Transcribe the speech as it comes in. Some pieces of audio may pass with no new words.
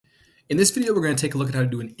In this video, we're going to take a look at how to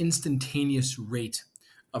do an instantaneous rate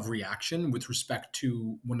of reaction with respect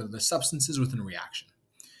to one of the substances within a reaction.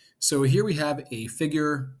 So here we have a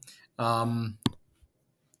figure, same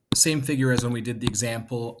figure as when we did the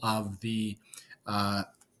example of the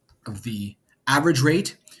average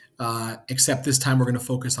rate, except this time we're going to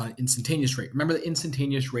focus on instantaneous rate. Remember, the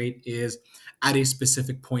instantaneous rate is at a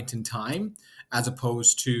specific point in time, as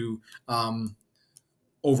opposed to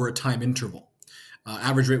over a time interval.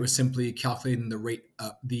 Average rate was simply calculating the rate,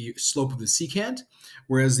 the slope of the secant,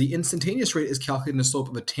 whereas the instantaneous rate is calculating the slope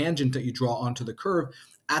of a tangent that you draw onto the curve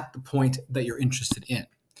at the point that you're interested in.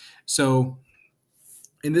 So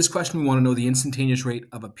in this question, we want to know the instantaneous rate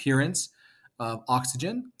of appearance of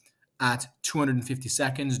oxygen at 250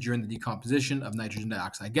 seconds during the decomposition of nitrogen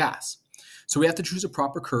dioxide gas. So we have to choose a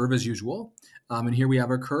proper curve as usual. And here we have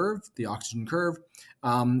our curve, the oxygen curve,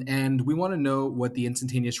 and we want to know what the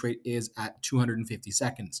instantaneous rate is at 250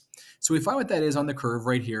 seconds. So we find what that is on the curve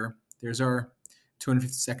right here. There's our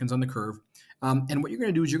 250 seconds on the curve. And what you're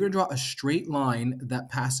going to do is you're going to draw a straight line that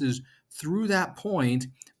passes through that point,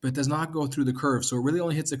 but does not go through the curve. So it really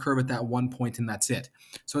only hits the curve at that one point, and that's it.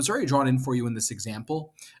 So it's already drawn in for you in this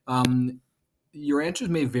example. Your answers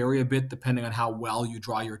may vary a bit depending on how well you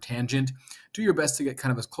draw your tangent. Do your best to get kind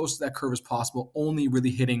of as close to that curve as possible, only really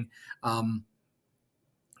hitting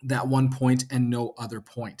that one point and no other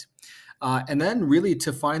point. And then really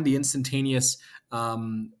to find the instantaneous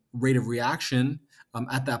rate of reaction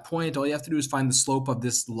at that point, all you have to do is find the slope of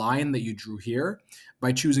this line that you drew here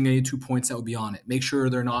by choosing any 2 points that will be on it. Make sure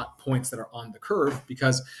they're not points that are on the curve,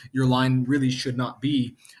 because your line really should not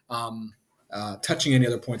be touching any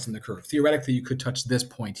other points in the curve. Theoretically, you could touch this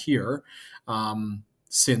point here,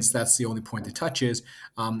 since that's the only point it touches,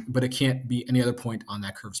 but it can't be any other point on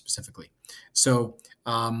that curve specifically. So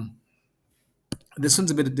this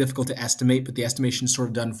one's a bit difficult to estimate, but the estimation is sort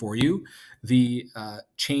of done for you. The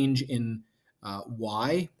change in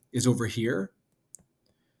y is over here,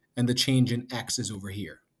 and the change in x is over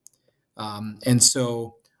here. And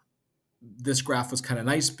so this graph was kind of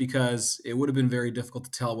nice because it would have been very difficult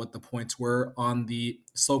to tell what the points were on the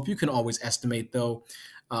slope. You can always estimate, though,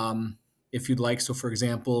 if you'd like. So for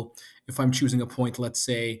example, if I'm choosing a point, let's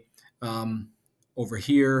say over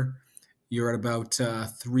here, you're at about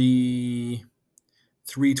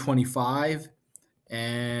 325,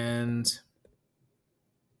 and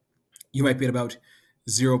you might be at about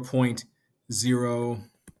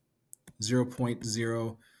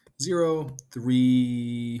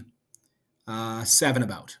 0.003 7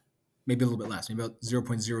 about, maybe a little bit less, maybe about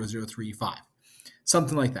 0.0035,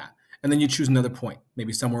 something like that. And then you choose another point,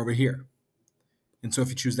 maybe somewhere over here. And so if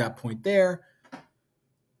you choose that point there,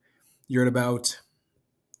 you're at about,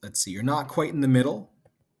 let's see, you're not quite in the middle.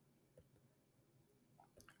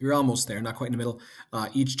 You're almost there, not quite in the middle.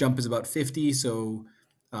 Each jump is about 50, so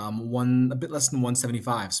a bit less than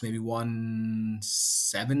 175, so maybe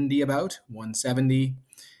 170 about, 170.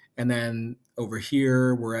 And then over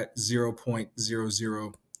here, we're at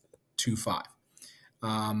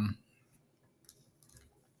 0.0025.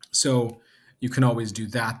 So you can always do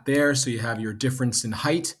that there. So you have your difference in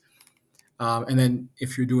height. And then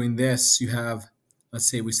if you're doing this, you have, let's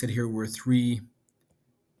say we said here we're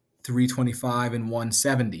 325 and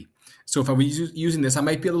 170. So if I was using this, I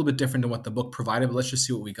might be a little bit different than what the book provided, but let's just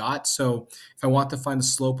see what we got. So if I want to find the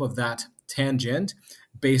slope of that tangent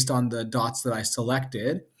based on the dots that I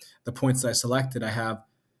selected, the points that I selected, I have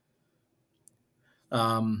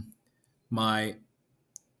my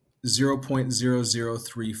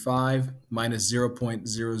 0.0035 minus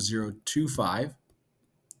 0.0025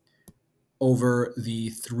 over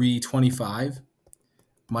the 325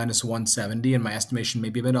 minus 170, and my estimation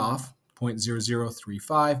may be a bit off,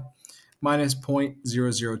 0.0035 minus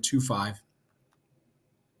 0.0025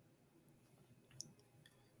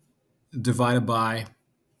 divided by,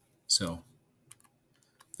 so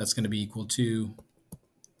that's going to be equal to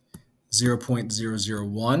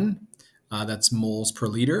 0.001, that's moles per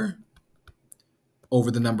liter,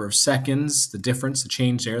 over the number of seconds, the difference, the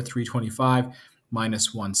change there, 325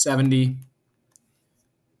 minus 170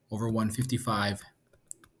 over 155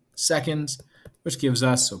 seconds, which gives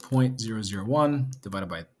us, so 0.001 divided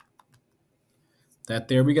by that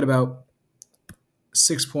there, we get about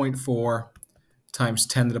 6.4 times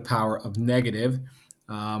 10 to the power of negative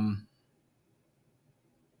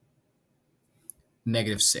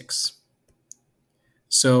 -6.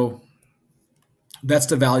 So that's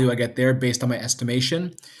the value I get there based on my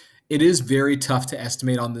estimation. It is very tough to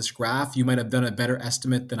estimate on this graph. You might have done a better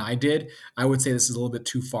estimate than I did. I would say this is a little bit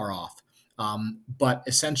too far off. But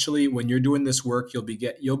essentially, when you're doing this work,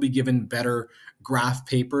 you'll be given better graph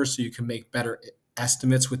paper so you can make better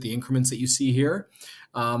estimates with the increments that you see here.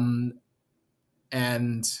 And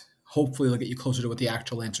hopefully it'll get you closer to what the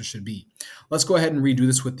actual answer should be. Let's go ahead and redo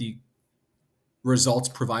this with the results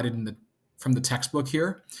provided from the textbook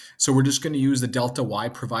here. So we're just going to use the delta y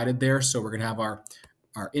provided there. So we're going to have our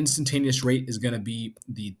instantaneous rate is going to be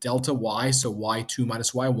the delta y, so y2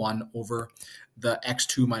 minus y1 over the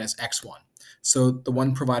x2 minus x1. So the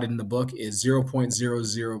one provided in the book is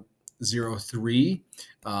 0.0003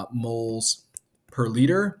 moles per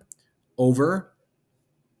liter over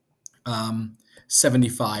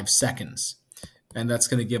 75 seconds. And that's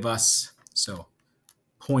going to give us, so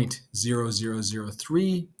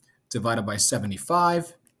 0.0003 divided by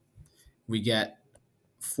 75, we get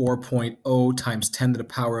 4.0 times 10 to the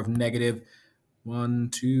power of negative 1,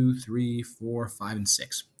 2, 3, 4, 5, and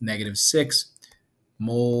 6. Negative 6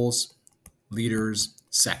 moles, liters,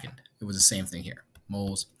 second. It was the same thing here.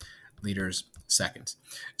 Moles, liters, seconds.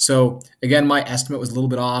 So again, my estimate was a little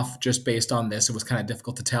bit off just based on this. It was kind of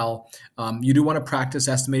difficult to tell. You do want to practice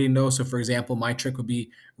estimating though. So for example, my trick would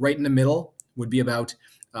be right in the middle would be about,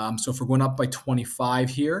 so if we're going up by 25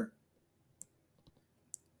 here,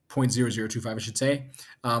 0.0025, I should say,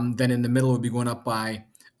 then in the middle would be going up by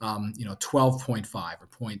 12.5 or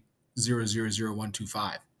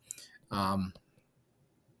 0.000125.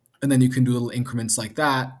 And then you can do little increments like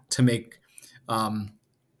that to make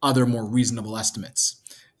other more reasonable estimates.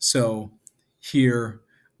 So here,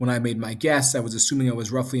 when I made my guess, I was assuming I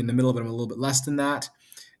was roughly in the middle, but I'm a little bit less than that.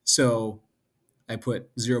 So I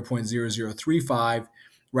put 0.0035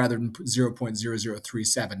 rather than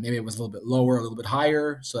 0.0037. Maybe it was a little bit lower, a little bit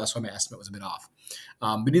higher, so that's why my estimate was a bit off.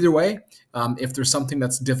 But either way, if there's something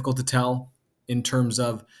that's difficult to tell in terms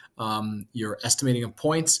of your estimating of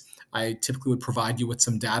points, I typically would provide you with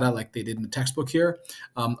some data like they did in the textbook here.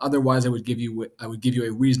 Otherwise, I would give you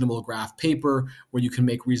a reasonable graph paper where you can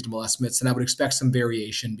make reasonable estimates, and I would expect some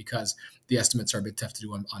variation because the estimates are a bit tough to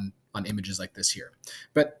do on images like this here.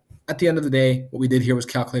 But at the end of the day, what we did here was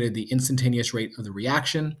calculated the instantaneous rate of the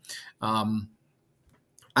reaction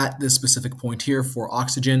at this specific point here for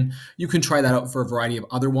oxygen. You can try that out for a variety of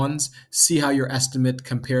other ones. See how your estimate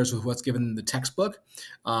compares with what's given in the textbook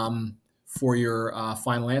for your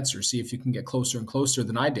final answer. See if you can get closer and closer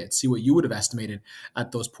than I did. See what you would have estimated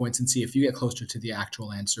at those points and see if you get closer to the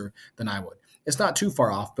actual answer than I would. It's not too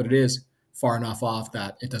far off, but it is far enough off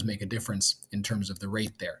that it does make a difference in terms of the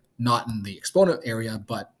rate there. Not in the exponent area,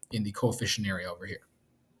 but in the coefficient area over here.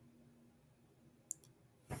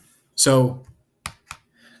 So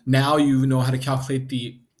now you know how to calculate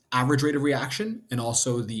the average rate of reaction and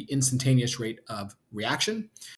also the instantaneous rate of reaction.